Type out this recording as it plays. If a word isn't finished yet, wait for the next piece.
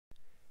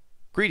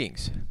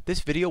Greetings! This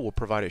video will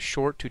provide a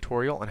short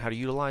tutorial on how to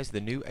utilize the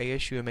new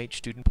ASUMH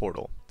Student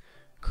Portal.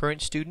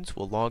 Current students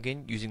will log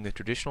in using the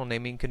traditional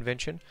naming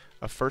convention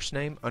of first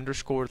name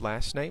 _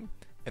 last name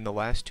and the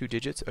last two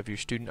digits of your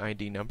student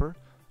ID number,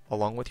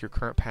 along with your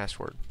current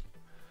password.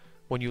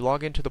 When you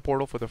log into the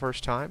portal for the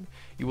first time,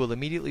 you will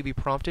immediately be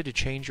prompted to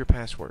change your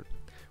password.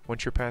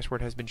 Once your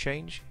password has been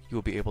changed, you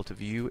will be able to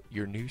view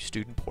your new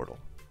student portal.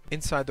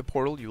 Inside the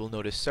portal, you will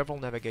notice several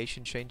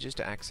navigation changes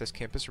to access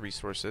campus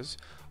resources.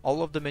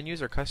 All of the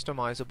menus are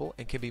customizable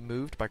and can be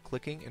moved by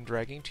clicking and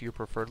dragging to your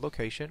preferred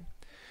location.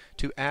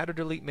 To add or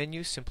delete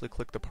menus, simply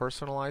click the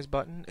Personalize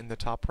button in the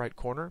top right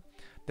corner,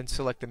 then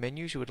select the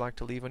menus you would like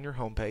to leave on your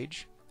home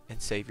page, and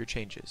save your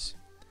changes.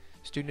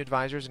 Student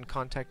advisors and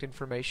contact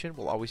information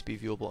will always be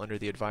viewable under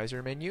the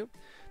Advisor menu.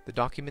 The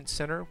Documents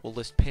Center will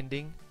list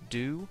pending,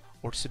 due,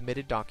 or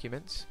submitted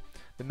documents.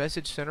 The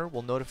Message Center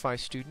will notify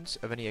students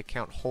of any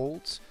account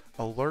holds,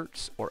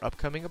 alerts, or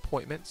upcoming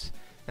appointments,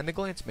 and the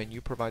Glance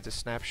menu provides a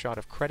snapshot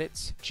of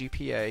credits,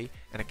 GPA,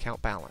 and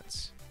account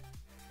balance.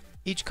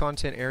 Each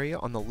content area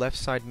on the left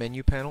side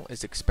menu panel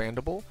is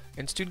expandable,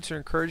 and students are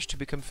encouraged to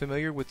become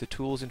familiar with the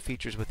tools and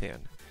features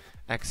within.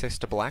 Access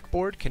to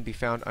Blackboard can be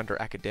found under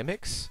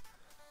Academics,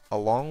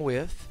 along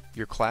with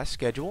your class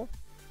schedule.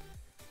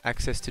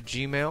 Access to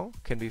Gmail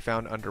can be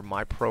found under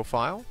My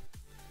Profile,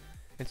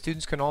 and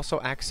students can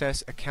also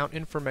access account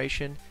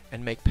information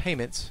and make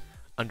payments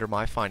under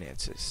My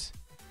Finances.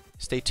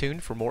 Stay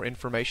tuned for more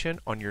information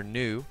on your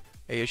new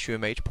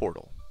ASUMH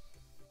portal.